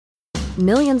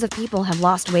Millions of people have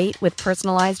lost weight with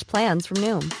personalized plans from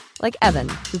Noom. Like Evan,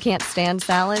 who can't stand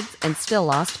salads and still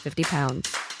lost 50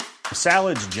 pounds.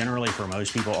 Salads generally for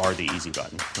most people are the easy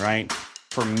button, right?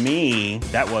 For me,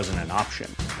 that wasn't an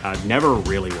option. I never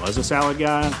really was a salad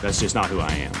guy. That's just not who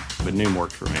I am. But Noom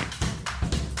worked for me.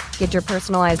 Get your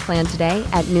personalized plan today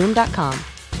at Noom.com.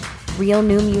 Real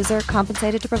Noom user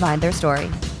compensated to provide their story.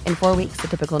 In 4 weeks, the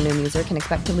typical Noom user can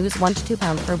expect to lose 1 to 2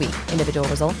 pounds per week. Individual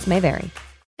results may vary.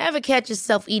 Ever catch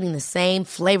yourself eating the same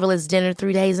flavorless dinner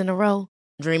 3 days in a row?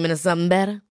 Dreaming of something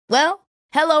better? Well,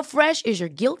 HelloFresh is your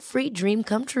guilt-free dream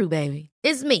come true, baby.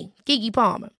 It's me, Keke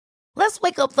Palmer. Let's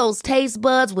wake up those taste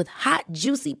buds with hot,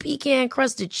 juicy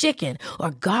pecan-crusted chicken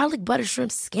or garlic butter shrimp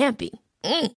scampi.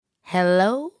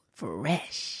 Hello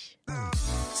Fresh.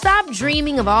 Stop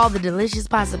dreaming of all the delicious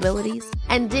possibilities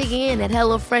and dig in at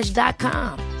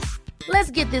HelloFresh.com. Let's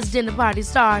get this dinner party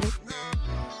started.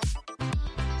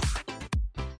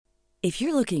 If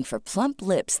you're looking for plump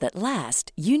lips that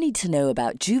last, you need to know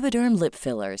about Juvederm lip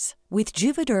fillers. With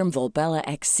Juvederm Volbella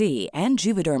XC and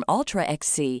Juvederm Ultra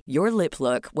XC, your lip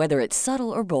look, whether it's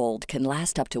subtle or bold, can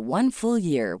last up to 1 full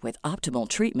year with optimal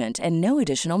treatment and no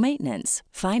additional maintenance.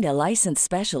 Find a licensed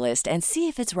specialist and see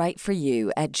if it's right for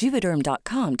you at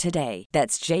Juvederm.com today.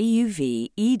 That's JUVEDERM.com.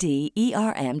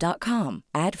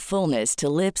 Add fullness to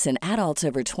lips in adults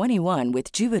over 21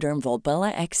 with Juvederm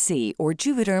Volbella XC or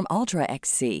Juvederm Ultra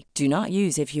XC. Do not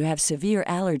use if you have severe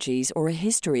allergies or a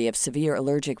history of severe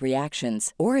allergic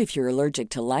reactions, or if you're allergic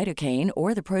to lidocaine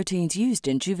or the proteins used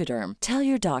in Juvederm. Tell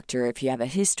your doctor if you have a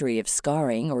history of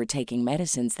scarring or taking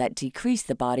medicines that decrease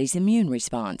the body's immune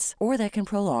response or that can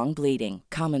prolong bleeding.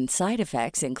 Common side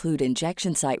effects include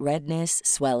injection site redness,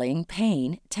 swelling,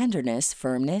 pain, tenderness,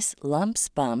 firmness, lumps,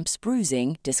 bumps,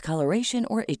 bruising, discoloration,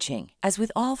 or itching. As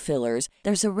with all fillers,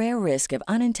 there's a rare risk of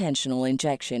unintentional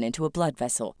injection into a blood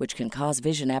vessel, which can cause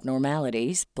vision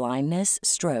abnormalities, blindness,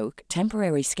 stroke,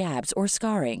 temporary scabs, or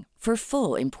scarring. For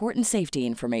full, important safety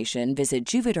information, visit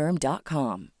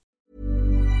Juvederm.com.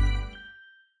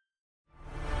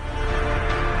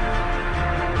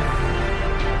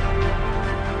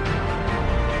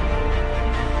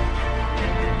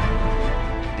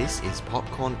 This is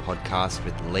Popcorn Podcast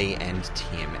with Lee and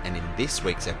Tim, and in this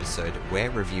week's episode,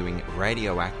 we're reviewing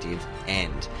Radioactive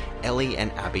and Ellie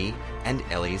and Abby and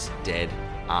Ellie's Dead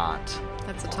Aunt.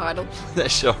 That's a title.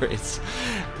 That sure is.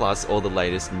 Plus all the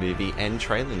latest movie and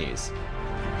trailer news.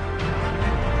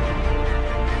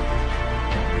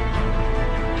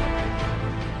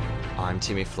 I'm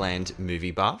Timmy Fland, movie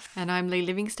buff. And I'm Lee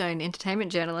Livingstone,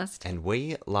 entertainment journalist. And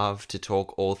we love to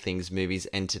talk all things movies,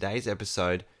 and today's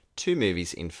episode, 2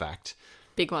 movies in fact.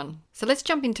 Big one. So let's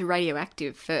jump into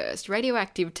Radioactive first.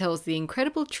 Radioactive tells the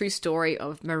incredible true story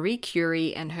of Marie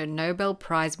Curie and her Nobel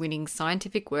Prize-winning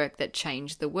scientific work that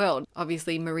changed the world.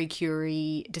 Obviously, Marie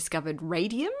Curie discovered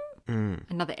radium,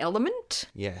 another element.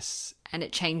 Yes. And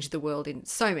it changed the world in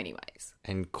so many ways.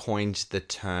 And coined the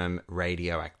term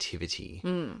radioactivity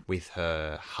with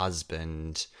her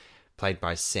husband, played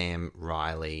by Sam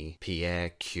Riley,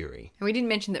 Pierre Curie. And we didn't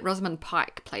mention that Rosamund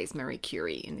Pike plays Marie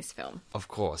Curie in this film. Of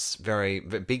course. Very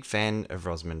big fan of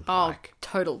Rosamund Pike. Oh,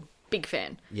 total big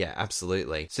fan. Yeah,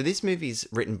 absolutely. So this movie's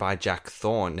written by Jack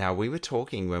Thorne. Now, we were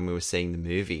talking when we were seeing the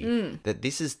movie that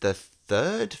this is the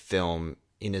 3rd film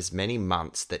in as many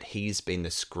months that he's been the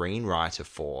screenwriter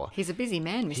for. He's a busy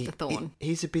man, Mr. Thorne.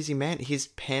 He's a busy man. His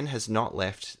pen has not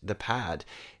left the pad.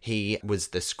 He was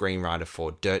the screenwriter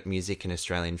for Dirt Music, an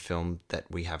Australian film that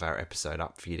we have our episode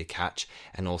up for you to catch,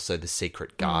 and also The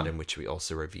Secret Garden, which we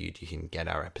also reviewed. You can get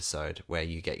our episode where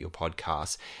you get your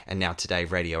podcast. And now today,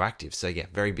 Radioactive. So yeah,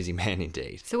 very busy man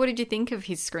indeed. So what did you think of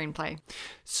his screenplay?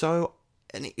 So...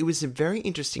 And it was a very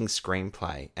interesting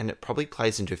screenplay, and it probably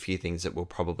plays into a few things that we'll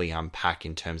probably unpack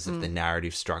in terms of the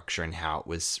narrative structure and how it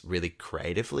was really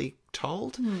creatively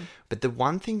told. But the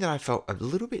one thing that I felt a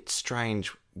little bit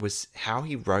strange was how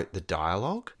he wrote the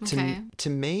dialogue. Okay. To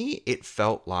me, it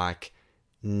felt like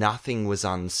nothing was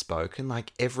unspoken,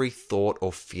 like every thought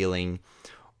or feeling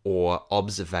or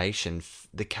observation,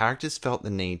 the characters felt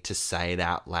the need to say it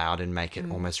out loud and make it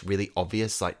almost really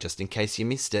obvious, like just in case you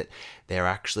missed it, they're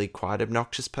actually quite an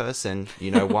obnoxious person. You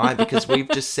know why? Because we've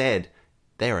just said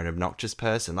they're an obnoxious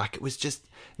person. Like it was just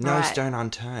no stone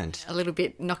unturned. A little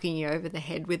bit knocking you over the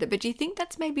head with it. But do you think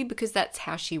that's maybe because that's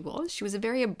how she was? She was a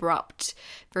very abrupt,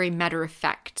 very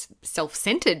matter-of-fact,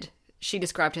 self-centered. She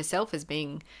described herself as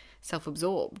being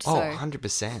self-absorbed. Oh,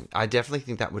 100%. I definitely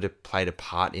think that would have played a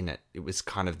part in it. It was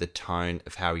kind of the tone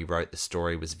of how he wrote the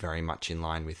story was very much in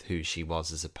line with who she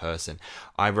was as a person.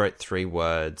 I wrote 3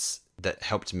 words that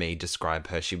helped me describe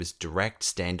her. She was direct,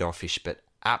 standoffish, but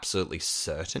absolutely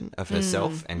certain of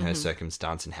herself and her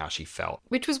circumstance and how she felt.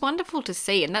 Which was wonderful to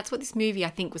see. And that's what this movie, I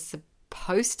think, was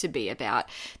supposed to be about.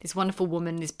 This wonderful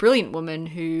woman, this brilliant woman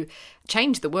who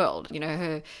changed the world. You know,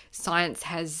 her science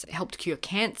has helped cure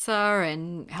cancer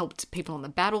and helped people on the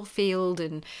battlefield.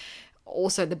 And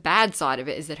also the bad side of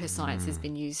it is that her science has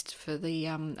been used for the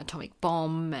atomic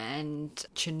bomb and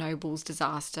Chernobyl's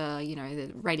disaster, you know,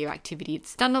 the radioactivity.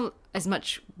 It's done as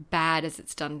much bad as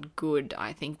it's done good,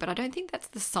 I think. But I don't think that's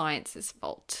the science's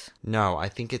fault. No, I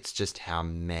think it's just how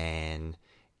man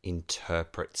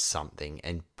interprets something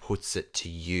and puts it to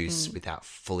use without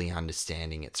fully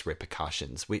understanding its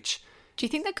repercussions, which... Do you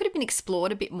think that could have been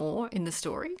explored a bit more in the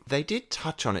story? They did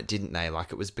touch on it, didn't they?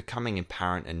 Like, it was becoming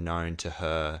apparent and known to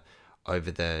her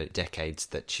over the decades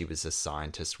that she was a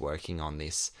scientist working on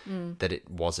this, that it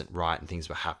wasn't right and things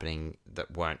were happening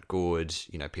that weren't good,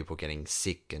 you know, people getting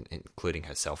sick, and including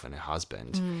herself and her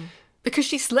husband. Because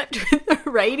she slept with the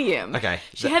radium. Okay.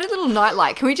 She had a little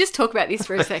nightlight. Can we just talk about this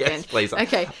for a second? Yes, please.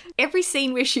 Okay. Every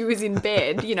scene where she was in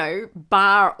bed, you know,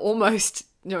 bar almost...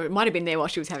 No, it might have been there while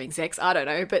she was having sex. I don't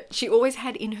know. But she always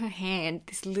had in her hand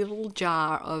this little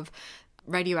jar of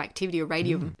radioactivity or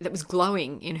radium that was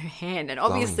glowing in her hand. And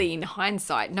obviously, in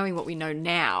hindsight, knowing what we know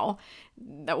now,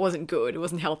 that wasn't good. It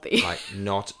wasn't healthy. Like,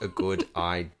 not a good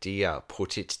idea.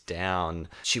 Put it down.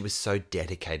 She was so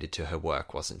dedicated to her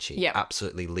work, wasn't she? Yeah.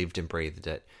 Absolutely lived and breathed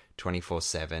it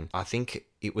 24/7. I think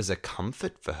it was a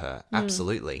comfort for her.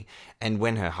 Absolutely. And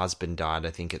when her husband died,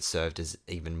 I think it served as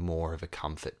even more of a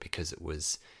comfort because it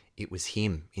was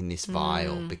him in this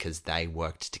vial, because they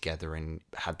worked together and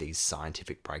had these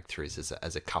scientific breakthroughs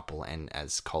as a couple and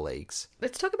as colleagues.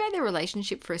 Let's talk about their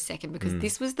relationship for a second, because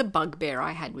this was the bugbear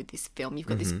I had with this film. You've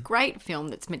got this great film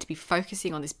that's meant to be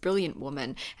focusing on this brilliant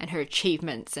woman and her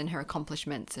achievements and her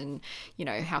accomplishments and, you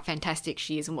know, how fantastic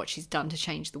she is and what she's done to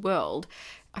change the world.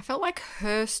 I felt like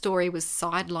her story was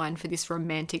sidelined for this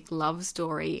romantic love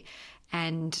story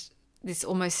and this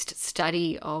almost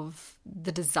study of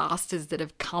the disasters that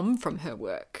have come from her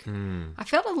work. I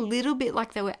felt a little bit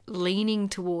like they were leaning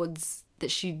towards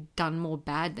that she'd done more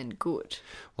bad than good.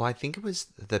 Well, I think it was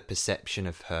the perception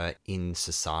of her in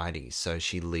society. So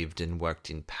she lived and worked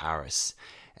in Paris,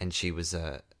 and she was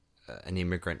an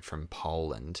immigrant from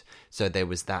Poland. So there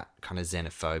was that kind of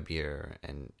xenophobia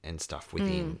and stuff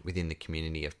within the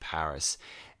community of Paris.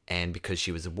 And because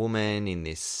she was a woman in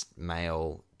this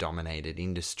male-dominated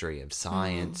industry of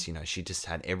science, you know, she just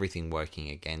had everything working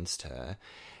against her.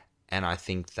 And I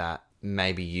think that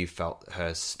maybe you felt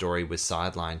her story was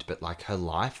sidelined, but like her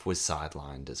life was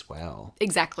sidelined as well.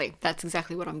 Exactly. That's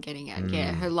exactly what I'm getting at.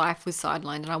 Yeah, her life was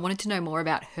sidelined. And I wanted to know more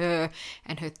about her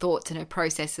and her thoughts and her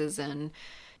processes and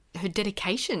her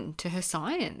dedication to her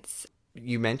science.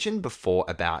 You mentioned before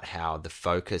about how the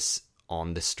focus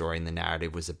on the story and the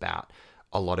narrative was about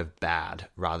a lot of bad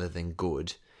rather than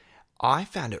good. I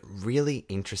found it really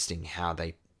interesting how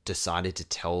they decided to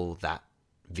tell that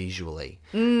visually.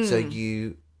 So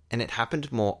and it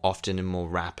happened more often and more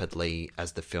rapidly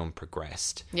as the film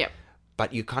progressed. Yep.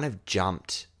 But you kind of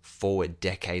jumped forward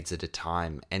decades at a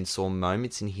time and saw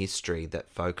moments in history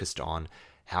that focused on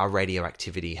how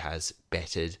radioactivity has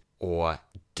bettered or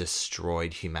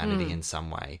destroyed humanity in some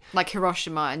way. Like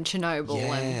Hiroshima and Chernobyl.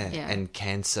 And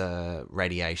cancer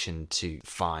radiation to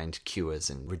find cures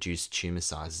and reduce tumour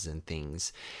sizes and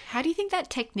things. How do you think that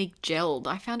technique gelled?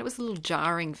 I found it was a little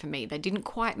jarring for me. They didn't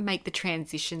quite make the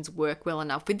transitions work well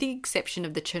enough, with the exception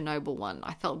of the Chernobyl one.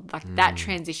 I felt like that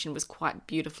transition was quite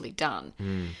beautifully done.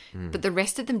 But the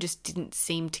rest of them just didn't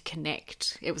seem to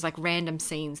connect. It was like random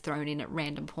scenes thrown in at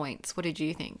random points. What did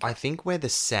you think? I think where the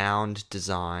sound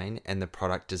design and the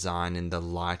product design and the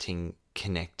lighting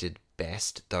connected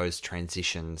best, those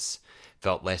transitions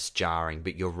felt less jarring.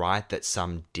 But you're right that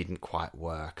some didn't quite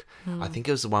work. I think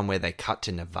it was the one where they cut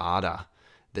to Nevada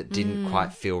that didn't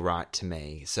quite feel right to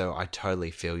me. So I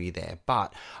totally feel you there.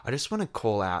 But I just want to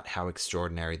call out how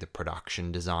extraordinary the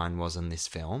production design was on this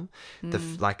film.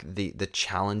 The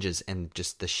challenges and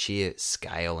just the sheer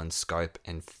scale and scope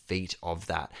and feat of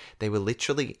that. They were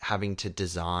literally having to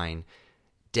design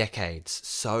decades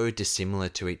so dissimilar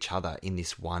to each other in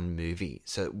this one movie.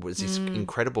 So it was this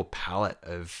incredible palette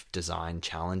of design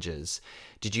challenges.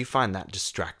 Did you find that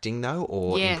distracting though,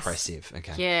 or impressive?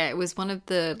 Okay. Yeah, it was one of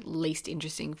the least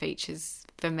interesting features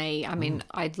for me. I mean,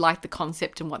 I liked the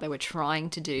concept and what they were trying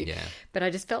to do, but I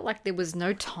just felt like there was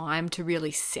no time to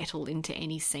really settle into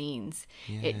any scenes.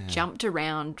 It jumped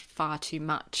around far too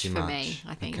much for me,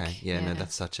 I think. Okay, no,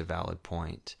 that's such a valid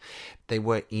point. They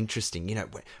were interesting. You know,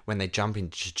 when they jump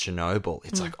into Chernobyl,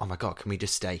 it's like, oh my God, can we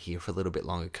just stay here for a little bit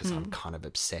longer? Because I'm kind of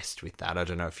obsessed with that. I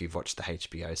don't know if you've watched the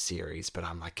HBO series, but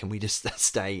I'm like, can we just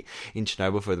stay in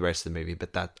Chernobyl for the rest of the movie?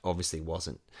 But that obviously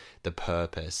wasn't the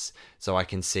purpose. So I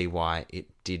can see why it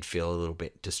did feel a little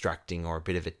bit distracting or a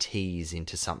bit of a tease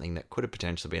into something that could have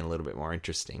potentially been a little bit more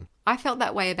interesting. I felt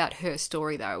that way about her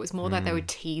story, though. It was more that they were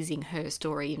teasing her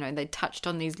story. You know, they touched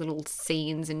on these little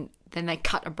scenes and then they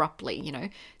cut abruptly, you know.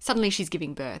 Suddenly she's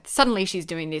giving birth. Suddenly she's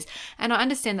doing this. And I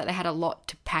understand that they had a lot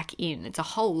to pack in. It's a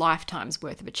whole lifetime's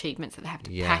worth of achievements that they have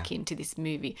to pack into this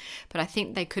movie. But I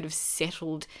think they could have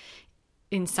settled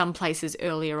in some places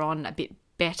earlier on a bit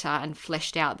better and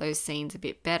fleshed out those scenes a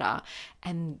bit better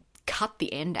and cut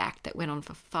the end act that went on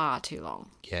for far too long.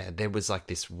 Yeah, there was like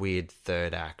this weird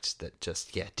third act that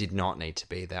just, did not need to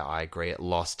be there. I agree. It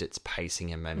lost its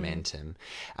pacing and momentum.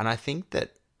 And I think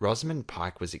that Rosamund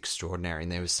Pike was extraordinary,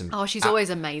 and there was some... Oh, she's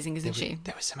always amazing, isn't she?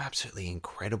 There were some absolutely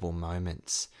incredible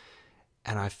moments.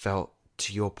 And I felt,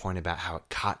 to your point about how it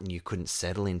cut and you couldn't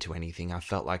settle into anything, I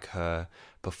felt like her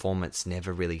performance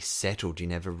never really settled. You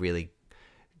never really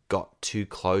got too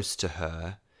close to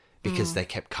her because they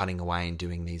kept cutting away and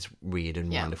doing these weird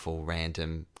and wonderful,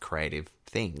 random, creative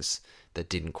things that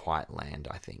didn't quite land,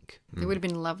 I think. It would have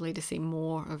been lovely to see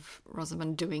more of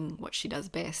Rosamund doing what she does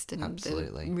best and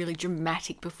the really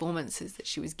dramatic performances that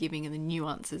she was giving and the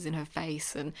nuances in her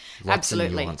face. And Lots of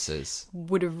nuances.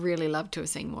 Would have really loved to have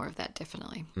seen more of that,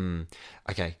 definitely.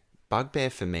 Okay,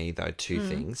 bugbear for me, though, two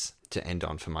things to end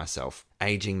on for myself.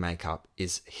 Aging makeup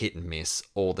is hit and miss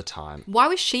all the time. Why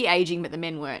was she aging but the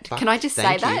men weren't? Can I just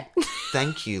say that?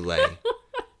 Thank you, Lee.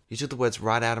 You took the words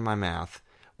right out of my mouth.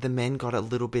 The men got a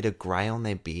little bit of grey on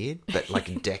their beard, but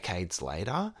like decades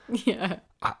later. Yeah.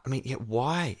 I mean,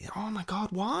 why? Oh my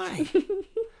God, why?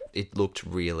 It looked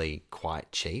really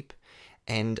quite cheap.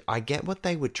 And I get what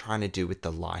they were trying to do with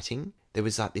the lighting. There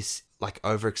was like this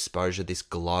overexposure, this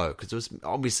glow, because it was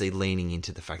obviously leaning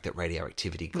into the fact that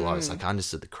radioactivity glows. Like I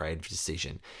understood the creative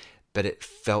decision, but it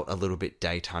felt a little bit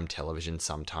daytime television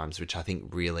sometimes, which I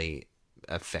think really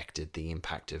affected the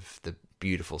impact of the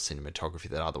beautiful cinematography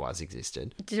that otherwise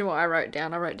existed. Do you know what I wrote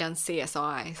down? I wrote down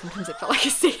CSI. Sometimes it felt like a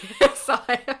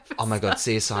CSI episode. Oh my God,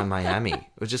 CSI Miami.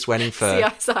 We're just waiting for...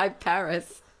 CSI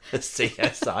Paris.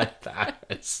 CSI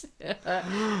Paris.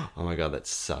 Oh my God, that's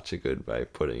such a good way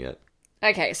of putting it.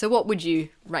 Okay, so what would you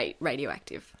rate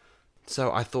Radioactive?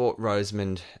 So I thought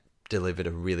Rosamund delivered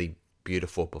a really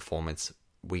beautiful performance.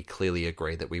 We clearly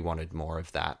agree that we wanted more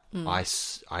of that.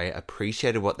 I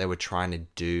appreciated what they were trying to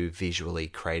do visually,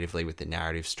 creatively with the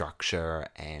narrative structure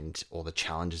and all the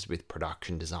challenges with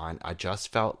production design. I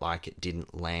just felt like it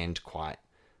didn't land quite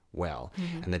well.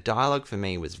 And the dialogue for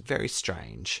me was very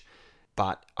strange.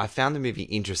 But I found the movie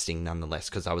interesting nonetheless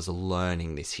because I was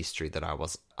learning this history that I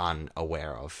was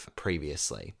unaware of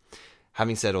previously.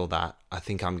 Having said all that, I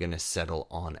think I'm going to settle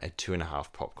on a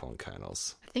 2.5 popcorn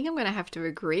kernels. I think I'm going to have to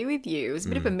agree with you. It was a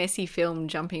bit of a messy film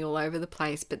jumping all over the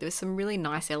place, but there were some really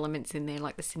nice elements in there,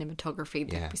 like the cinematography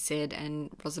that we said, and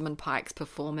Rosamund Pike's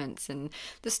performance. And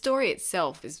the story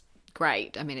itself is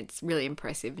great. I mean, it's really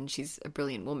impressive and she's a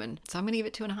brilliant woman. So I'm going to give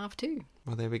it 2.5 too.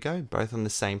 Well, there we go. Both on the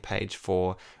same page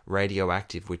for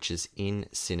Radioactive, which is in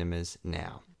cinemas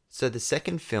now. So the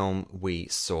second film we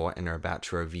saw and are about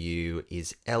to review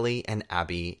is Ellie and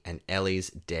Abby and Ellie's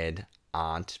Dead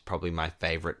Aunt. Probably my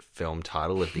favourite film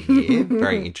title of the year.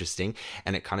 Very interesting.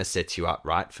 And it kind of sets you up,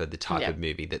 right, for the type of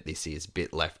movie that this is.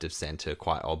 Bit left of centre,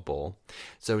 quite oddball.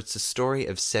 So it's a story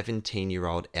of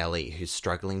 17-year-old Ellie who's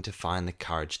struggling to find the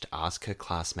courage to ask her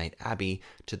classmate Abby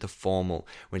to the formal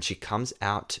when she comes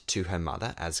out to her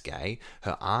mother as gay.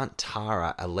 Her aunt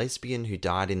Tara, a lesbian who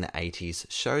died in the 80s,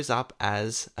 shows up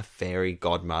as a fairy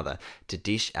godmother to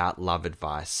dish out love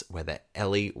advice whether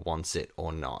Ellie wants it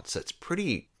or not. So it's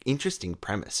pretty interesting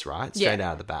premise, right? Straight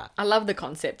out of the bat. I love the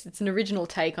concept. It's an original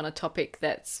take on a topic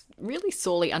that's really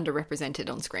sorely underrepresented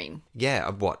on screen. Yeah,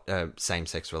 what?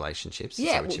 Same-sex relationships?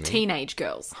 Yeah, well, teenage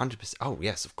girls. 100%. Oh,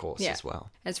 yes, of course, as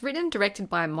well. It's written and directed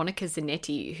by Monica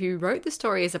Zanetti, who wrote the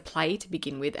story as a play to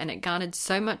begin with, and it garnered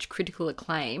so much critical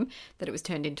acclaim that it was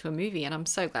turned into a movie, and I'm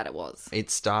so glad it was. It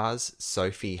stars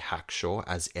Sophie Hackshaw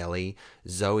as Ellie,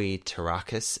 Zoe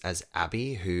Terakis as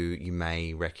Abby, who you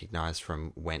may recognise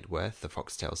from Wentworth, the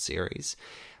Foxtel series,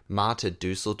 Marta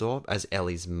Dusseldorp as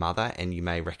Ellie's mother, and you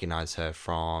may recognise her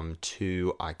from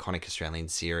two iconic Australian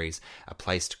series, A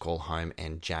Place to Call Home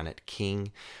and Janet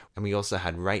King. And we also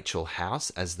had Rachel House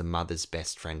as the mother's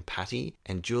best friend Patty,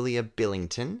 and Julia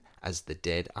Billington as the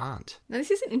dead aunt. Now,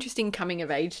 this is an interesting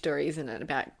coming-of-age story, isn't it,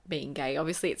 about being gay?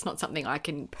 Obviously, it's not something I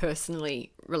can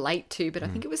personally relate to, but I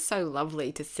think it was so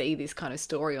lovely to see this kind of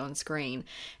story on screen,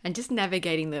 and just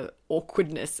navigating the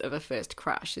awkwardness of a first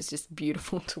crush is just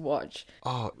beautiful to watch.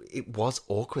 Oh, it was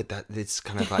awkward. That's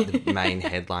kind of like the main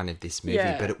headline of this movie,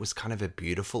 Yeah. but it was kind of a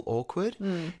beautiful awkward,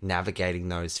 navigating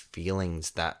those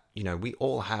feelings that, you know, we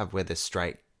all have, whether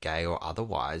straight, gay or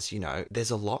otherwise. You know, there's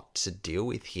a lot to deal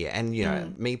with here. And, you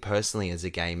know, me personally as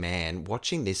a gay man,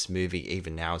 watching this movie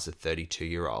even now as a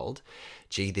 32-year-old,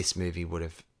 this movie would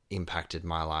have impacted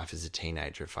my life as a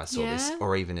teenager if I saw this,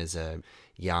 or even as a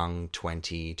young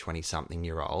 20-something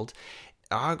year old.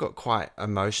 I got quite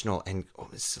emotional and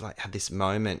had this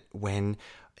moment when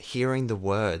hearing the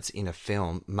words in a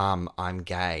film, "Mum, I'm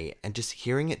gay," and just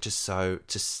hearing it just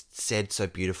said so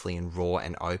beautifully and raw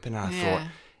and open. And I thought,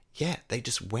 yeah, they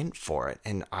just went for it.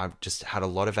 And I've just had a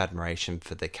lot of admiration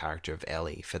for the character of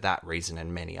Ellie for that reason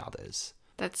and many others.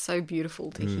 That's so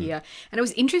beautiful to hear. And it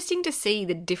was interesting to see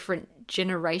the different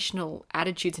generational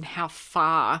attitudes and how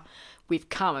far we've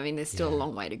come. I mean, there's still a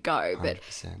long way to go. 100%. But,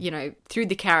 you know, through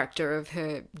the character of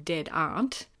her dead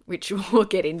aunt, which we'll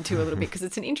get into a little bit because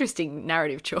it's an interesting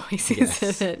narrative choice,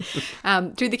 isn't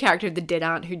it? Through the character of the dead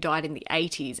aunt who died in the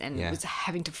 80s and was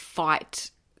having to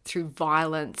fight through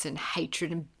violence and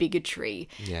hatred and bigotry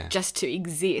just to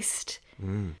exist.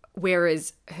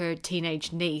 Whereas her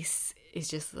teenage niece is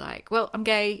just like, well, I'm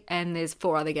gay and there's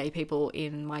 4 other gay people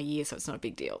in my year, so it's not a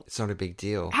big deal. It's not a big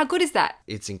deal. How good is that?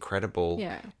 It's incredible.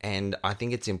 Yeah. And I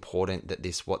think it's important that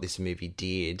what this movie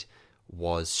did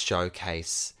was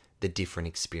showcase the different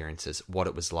experiences, what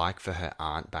it was like for her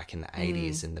aunt back in the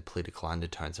 80s and the political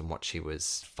undertones and what she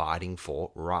was fighting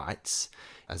for, rights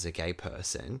as a gay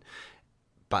person.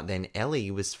 But then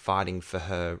Ellie was fighting for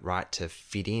her right to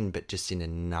fit in, but just in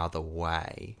another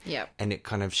way. Yeah. And it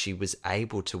kind of, she was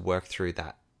able to work through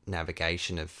that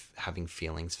navigation of having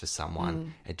feelings for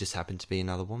someone. It just happened to be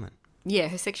another woman. Yeah,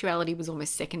 her sexuality was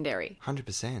almost secondary.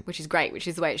 100%. Which is great, which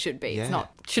is the way it should be. Yeah.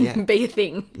 Shouldn't be a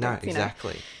thing. No, you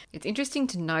exactly. know. It's interesting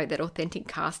to note that authentic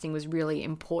casting was really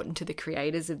important to the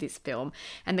creators of this film,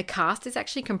 and the cast is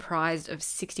actually comprised of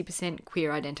 60%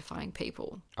 queer identifying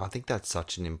people. I think that's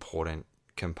such an important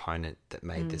component that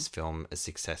made this film as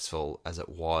successful as it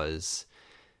was,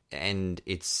 and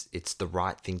it's the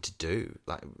right thing to do.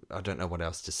 Like, I don't know what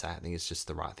else to say. I think it's just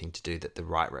the right thing to do, that the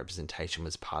right representation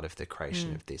was part of the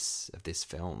creation of this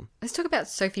film. Let's talk about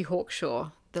Sophie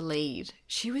Hawkshaw, the lead.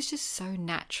 She was just so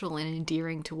natural and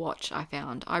endearing to watch, I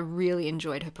found. I really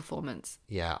enjoyed her performance.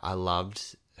 Yeah, I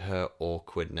loved her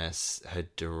awkwardness, her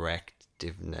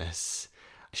directiveness.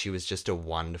 She was just a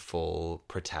wonderful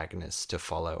protagonist to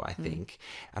follow, I think.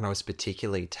 And I was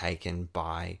particularly taken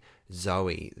by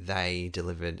Zoe. They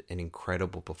delivered an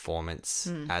incredible performance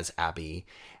as Abby.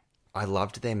 I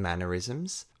loved their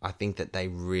mannerisms. I think that they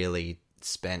really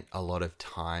spent a lot of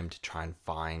time to try and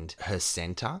find her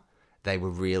centre. They were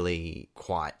really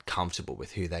quite comfortable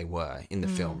with who they were in the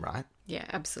film, right? Yeah,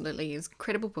 absolutely. It was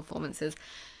incredible performances.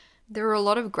 There are a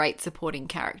lot of great supporting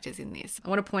characters in this. I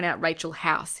want to point out Rachel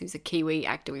House, who's a Kiwi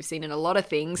actor we've seen in a lot of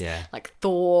things, like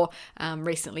Thor,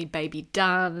 recently Baby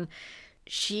Dunn.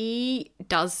 She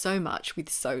does so much with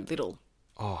so little,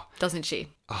 doesn't she?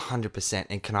 100%.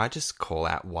 And can I just call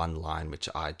out one line which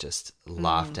I just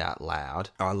laughed out loud?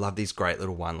 Oh, I love these great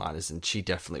little one-liners, and she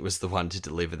definitely was the one to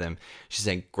deliver them. She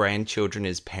said, "Grandchildren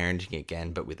is parenting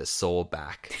again, but with a sore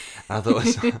back." And I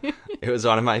thought it was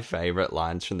one of my favourite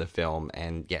lines from the film,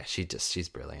 and yeah, she's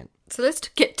brilliant. So let's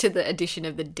get to the addition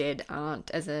of the dead aunt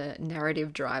as a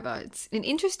narrative driver. It's an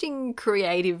interesting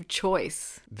creative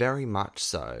choice. Very much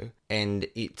so. And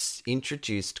it's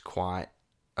introduced quite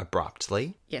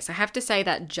abruptly. Yes, I have to say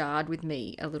that jarred with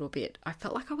me a little bit. I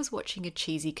felt like I was watching a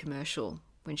cheesy commercial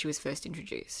when she was first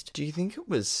introduced. Do you think it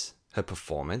was her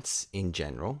performance in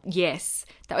general? Yes,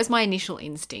 that was my initial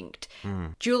instinct.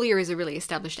 Julia is a really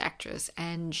established actress,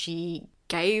 and she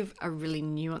gave a really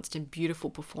nuanced and beautiful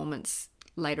performance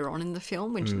later on in the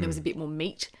film when there was a bit more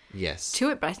meat to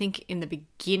it. But I think in the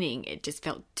beginning it just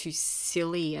felt too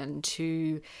silly and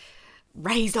too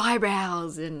raised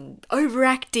eyebrows and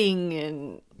overacting,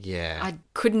 and I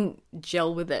couldn't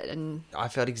gel with it. And I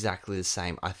felt exactly the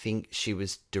same. I think she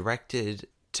was directed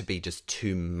to be just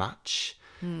too much.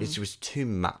 It was too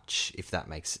much, if that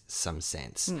makes some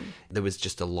sense. There was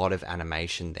just a lot of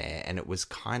animation there, and it was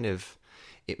kind of,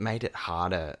 it made it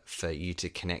harder for you to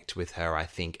connect with her, I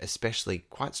think, especially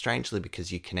quite strangely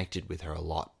because you connected with her a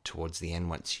lot towards the end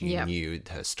once you knew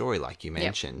her story, like you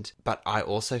mentioned. But I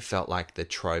also felt like the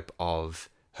trope of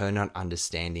her not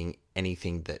understanding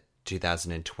anything that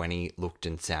 2020 looked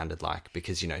and sounded like,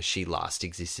 because, you know, she last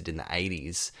existed in the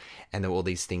 80s and there were all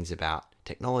these things about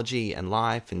technology and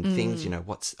life and things, you know,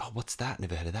 what's that?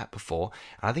 Never heard of that before.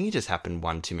 And I think it just happened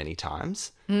one too many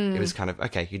times. It was kind of,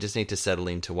 okay, you just need to settle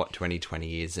into what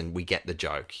 2020 is and we get the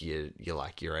joke.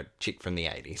 You're a chick from the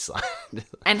 80s.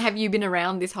 And have you been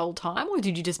around this whole time, or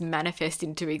did you just manifest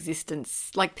into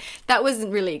existence? Like, that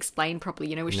wasn't really explained properly.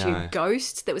 You know, was she a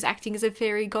ghost that was acting as a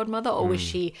fairy godmother, or was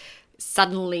she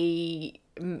suddenly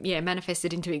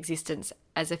manifested into existence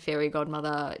as a fairy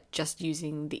godmother just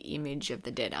using the image of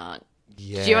the dead aunt?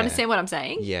 Yeah. Do you understand what I'm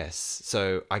saying? Yes.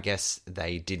 So I guess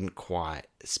they didn't quite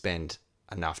spend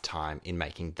enough time in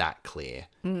making that clear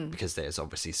because there's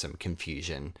obviously some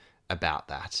confusion about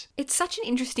that. It's such an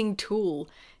interesting tool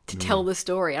to tell the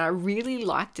story, and I really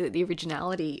liked it, the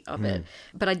originality of it.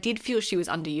 But I did feel she was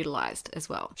underutilized as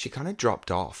well. She kind of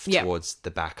dropped off towards the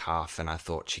back half, and I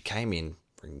thought she came in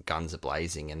guns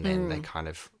a-blazing, and then they kind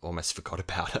of almost forgot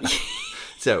about her.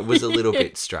 So it was a little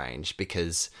bit strange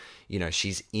because, you know,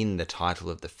 she's in the title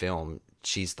of the film.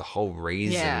 She's the whole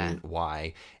reason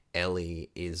why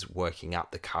Ellie is working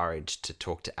up the courage to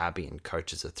talk to Abby and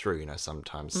coaches her through, you know,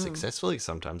 sometimes successfully,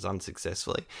 sometimes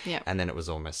unsuccessfully. Yeah. And then it was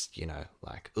almost, you know,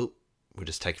 like, oh, we'll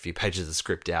just take a few pages of the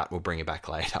script out. We'll bring it back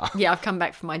later. Yeah, I've come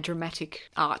back from my dramatic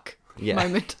arc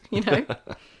moment, you know.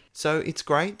 So it's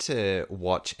great to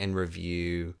watch and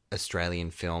review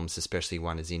Australian films, especially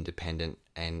one as independent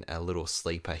and a little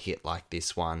sleeper hit like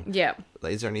this one. Yeah.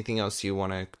 Is there anything else you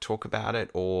want to talk about it,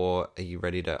 or are you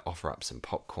ready to offer up some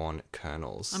popcorn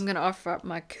kernels? I'm going to offer up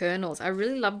my kernels. I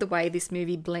really love the way this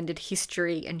movie blended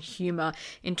history and humour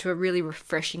into a really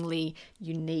refreshingly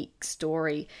unique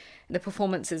story. The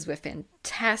performances were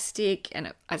fantastic,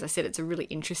 and as I said, it's a really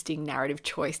interesting narrative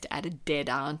choice to add a dead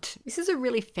aunt. This is a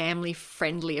really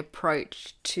family-friendly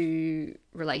approach to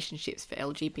relationships for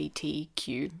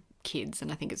LGBTQ kids,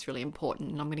 and I think it's really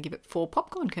important, and I'm going to give it 4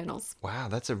 popcorn kernels. Wow,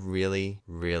 that's a really,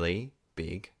 really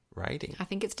big rating. I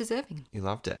think it's deserving. You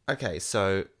loved it. Okay,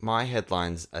 so my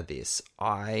headlines are this.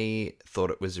 I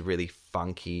thought it was a really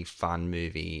funky, fun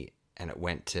movie, and it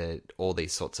went to all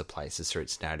these sorts of places through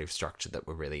its narrative structure that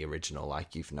were really original,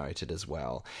 like you've noted as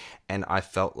well. And I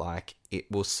felt like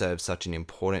it will serve such an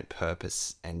important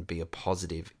purpose and be a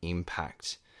positive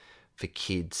impact for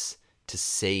kids to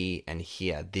see and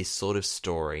hear this sort of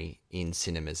story in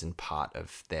cinemas and part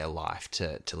of their life,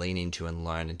 to lean into and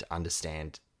learn and to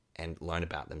understand and learn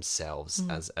about themselves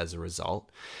as a result.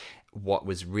 What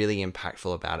was really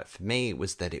impactful about it for me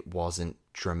was that it wasn't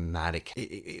dramatic.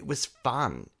 It was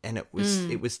fun, and it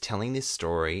was telling this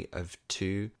story of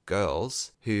 2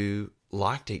 girls who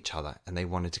liked each other and they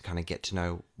wanted to kind of get to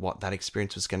know what that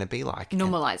experience was going to be like.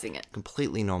 Normalizing it.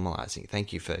 Completely normalizing.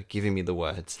 Thank you for giving me the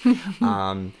words.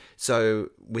 So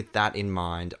with that in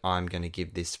mind, I'm going to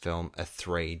give this film a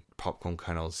 3 popcorn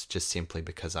kernels, just simply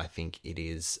because I think it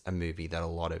is a movie that a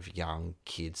lot of young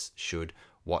kids should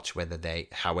watch,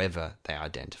 however they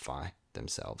identify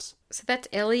themselves. So that's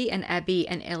Ellie and Abby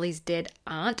and Ellie's dead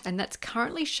aunt, and that's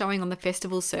currently showing on the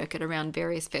festival circuit around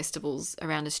various festivals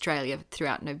around Australia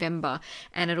throughout November,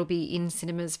 and it'll be in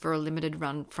cinemas for a limited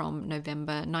run from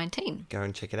November 19. Go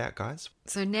and check it out, guys.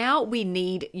 So now we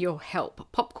need your help.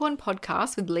 Popcorn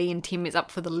Podcast with Lee and Tim is up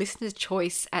for the listener's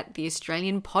choice at the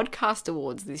Australian Podcast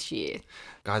Awards this year.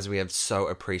 Guys, we have so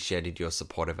appreciated your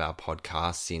support of our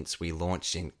podcast since we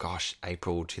launched in,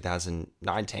 April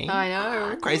 2019. I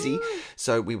know. Crazy.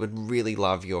 So we would really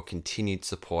love your continued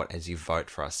support as you vote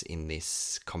for us in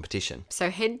this competition. So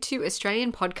head to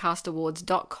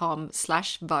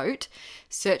australianpodcastawards.com/vote,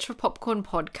 search for Popcorn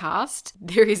Podcast.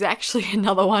 There is actually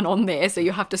another one on there, so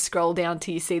you'll have to scroll down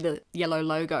till you see the yellow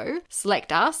logo.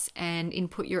 Select us and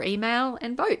input your email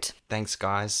and vote. Thanks,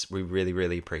 guys. We really,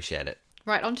 really appreciate it.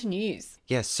 Right, on to news.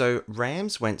 Yes, so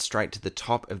Rams went straight to the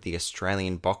top of the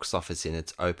Australian box office in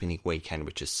its opening weekend,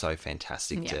 which is so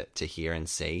fantastic to hear and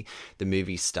see. The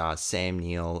movie stars Sam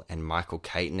Neill and Michael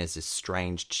Caton as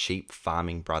estranged sheep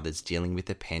farming brothers dealing with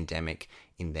a pandemic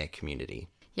in their community.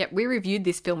 Yep, we reviewed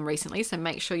this film recently, so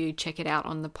make sure you check it out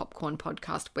on the Popcorn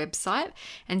Podcast website.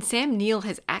 And Sam Neill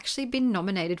has actually been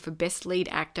nominated for Best Lead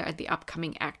Actor at the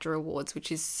upcoming Actor Awards, which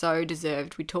is so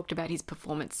deserved. We talked about his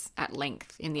performance at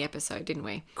length in the episode, didn't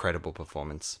we? Incredible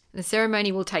performance. The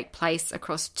ceremony will take place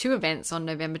across 2 events on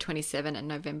November 27 and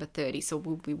November 30, so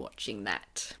we'll be watching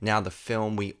that. Now, the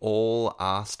film we all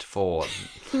asked for.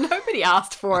 Nobody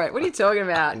asked for it. What are you talking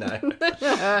about?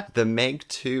 No. The Meg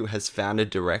 2 has found a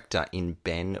director in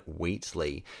Ben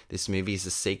Wheatley. This movie is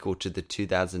a sequel to the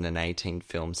 2018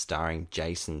 film starring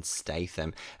Jason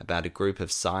Statham about a group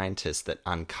of scientists that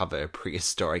uncover a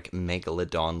prehistoric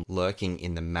megalodon lurking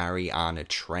in the Mariana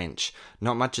Trench.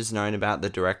 Not much is known about the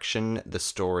direction the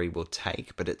story will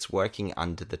take, but it's working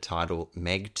under the title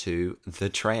Meg 2 The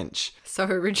Trench. So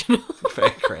original. Very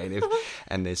creative.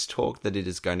 And there's talk that it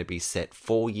is going to be set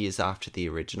 4 years after the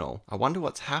original. I wonder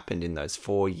what's happened in those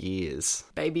 4 years.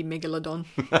 Baby megalodon.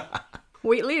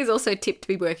 Wheatley is also tipped to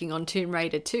be working on Tomb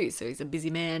Raider 2, so he's a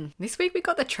busy man. This week we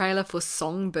got the trailer for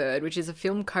Songbird, which is a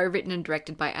film co-written and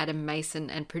directed by Adam Mason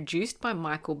and produced by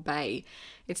Michael Bay.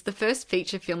 It's the first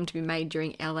feature film to be made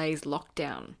during LA's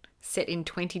lockdown, set in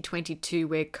 2022,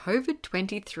 where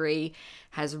COVID-23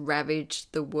 has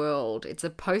ravaged the world. It's a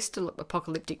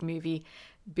post-apocalyptic movie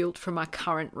built from our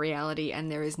current reality,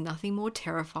 and there is nothing more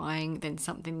terrifying than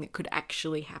something that could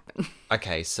actually happen.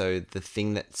 Okay, so the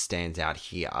thing that stands out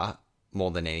here more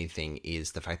than anything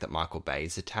is the fact that Michael Bay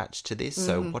is attached to this.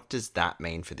 So what does that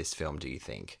mean for this film, do you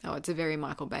think? Oh, it's a very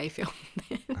Michael Bay film.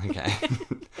 Okay.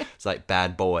 It's like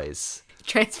Bad Boys.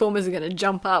 Transformers are going to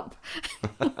jump up.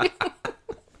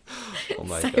 Oh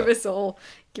my Save God. us all.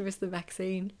 Give us the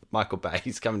vaccine. Michael Bay,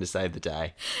 he's coming to save the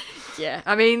day. Yeah,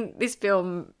 I mean, this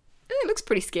film, it looks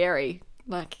pretty scary.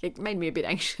 Like, it made me a bit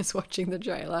anxious watching the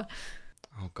trailer.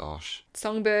 Oh gosh.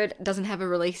 Songbird doesn't have a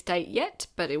release date yet,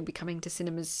 but it'll be coming to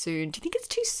cinemas soon. Do you think it's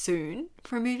too soon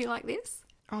for a movie like this?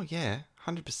 Oh yeah,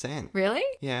 100%. Really?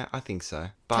 Yeah, I think so.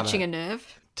 But, Touching a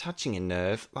nerve? touching a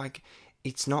nerve. Like,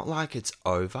 it's not like it's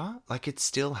over. Like, it's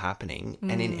still happening.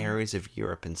 And in areas of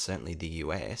Europe and certainly the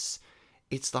US,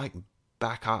 it's like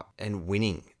back up and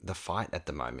winning the fight at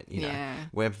the moment. You know, Yeah.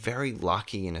 we're very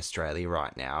lucky in Australia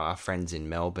right now. Our friends in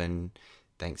Melbourne,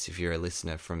 thanks if you're a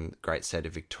listener from great state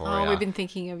of Victoria. Oh, we've been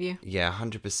thinking of you. Yeah,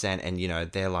 100%. And, you know,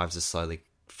 their lives are slowly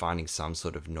finding some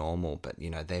sort of normal, but, you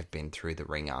know, they've been through the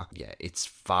ringer. Yeah, it's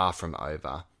far from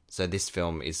over. So this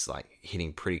film is, like,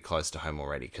 hitting pretty close to home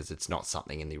already because it's not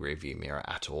something in the rearview mirror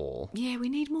at all. Yeah, we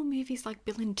need more movies like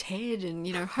Bill and Ted and,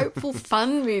 you know, hopeful,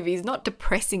 fun movies, not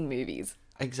depressing movies.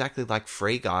 Exactly like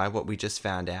Free Guy, what we just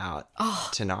found out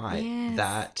tonight. yes.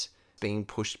 That being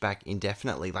pushed back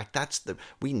indefinitely. Like,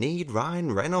 we need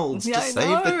Ryan Reynolds Yeah, to I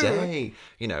save the know. day.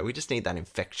 You know, we just need that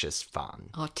infectious fun.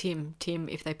 Oh, Tim,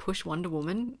 if they push Wonder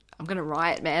Woman, I'm going to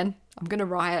riot, man. I'm going to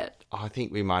riot. I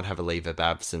think we might have a leave of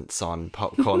absence on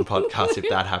Popcorn Podcast. If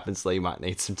that happens, Lee might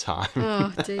need some time.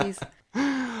 Oh, jeez.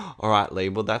 All right, Lee.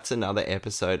 Well, that's another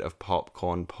episode of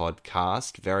Popcorn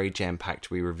Podcast. Very jam-packed.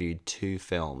 We reviewed 2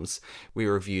 films. We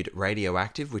reviewed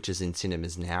Radioactive, which is in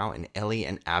cinemas now, and Ellie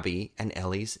and Abby and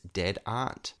Ellie's Dead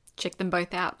Aunt. Check them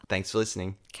both out. Thanks for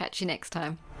listening. Catch you next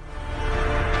time.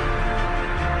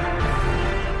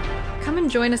 Come and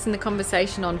join us in the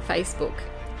conversation on Facebook.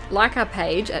 Like our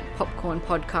page at Popcorn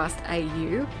Podcast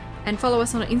AU and follow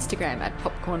us on Instagram at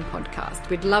Popcorn Podcast.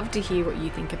 We'd love to hear what you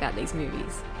think about these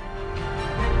movies.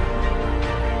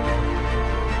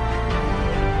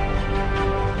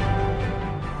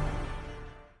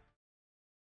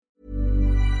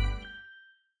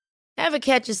 Ever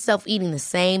catch yourself eating the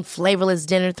same flavorless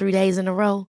dinner 3 days in a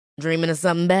row? Dreaming of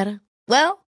something better?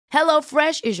 Well,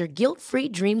 HelloFresh is your guilt-free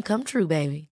dream come true,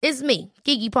 baby. It's me,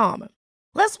 Keke Palmer.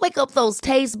 Let's wake up those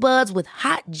taste buds with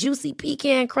hot, juicy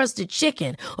pecan-crusted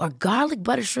chicken or garlic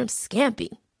butter shrimp scampi.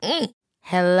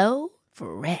 Hello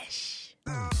Fresh.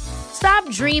 Stop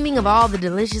dreaming of all the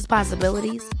delicious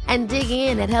possibilities and dig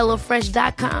in at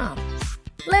HelloFresh.com.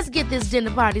 Let's get this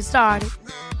dinner party started.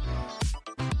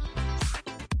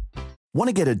 Want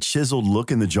to get a chiseled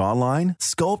look in the jawline?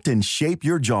 Sculpt and shape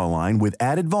your jawline with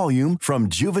added volume from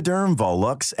Juvederm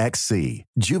Volux XC.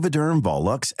 Juvederm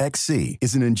Volux XC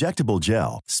is an injectable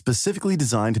gel specifically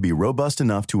designed to be robust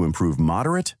enough to improve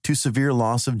moderate to severe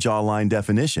loss of jawline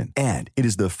definition. And it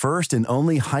is the first and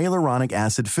only hyaluronic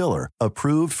acid filler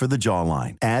approved for the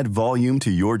jawline. Add volume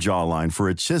to your jawline for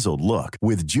a chiseled look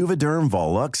with Juvederm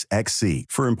Volux XC.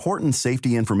 For important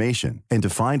safety information and to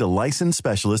find a licensed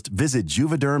specialist, visit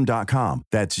Juvederm.com Juvederm.com.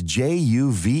 That's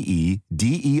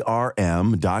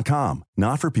JUVEDERM.com.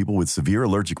 Not for people with severe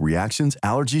allergic reactions,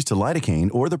 allergies to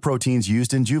lidocaine, or the proteins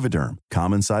used in Juvederm.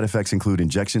 Common side effects include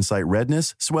injection site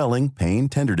redness, swelling, pain,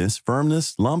 tenderness,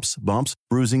 firmness, lumps, bumps,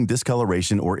 bruising,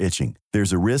 discoloration, or itching.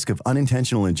 There's a risk of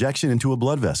unintentional injection into a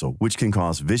blood vessel, which can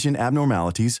cause vision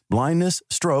abnormalities, blindness,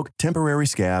 stroke, temporary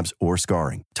scabs, or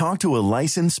scarring. Talk to a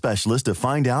licensed specialist to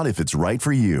find out if it's right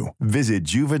for you. Visit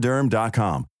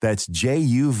Juvederm.com. That's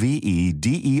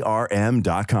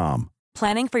JUVEDERM.com.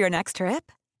 Planning for your next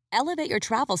trip? Elevate your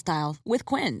travel style with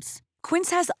Quince. Quince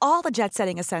has all the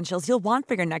jet-setting essentials you'll want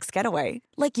for your next getaway,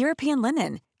 like European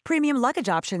linen, premium luggage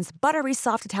options, buttery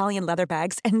soft Italian leather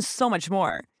bags, and so much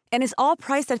more. And is all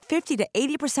priced at 50 to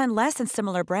 80% less than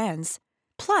similar brands.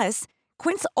 Plus,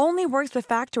 Quince only works with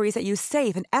factories that use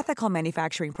safe and ethical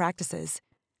manufacturing practices.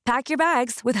 Pack your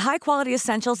bags with high-quality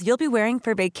essentials you'll be wearing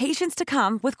for vacations to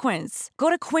come with Quince.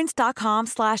 Go to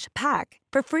quince.com/pack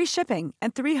for free shipping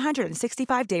and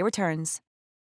 365-day returns.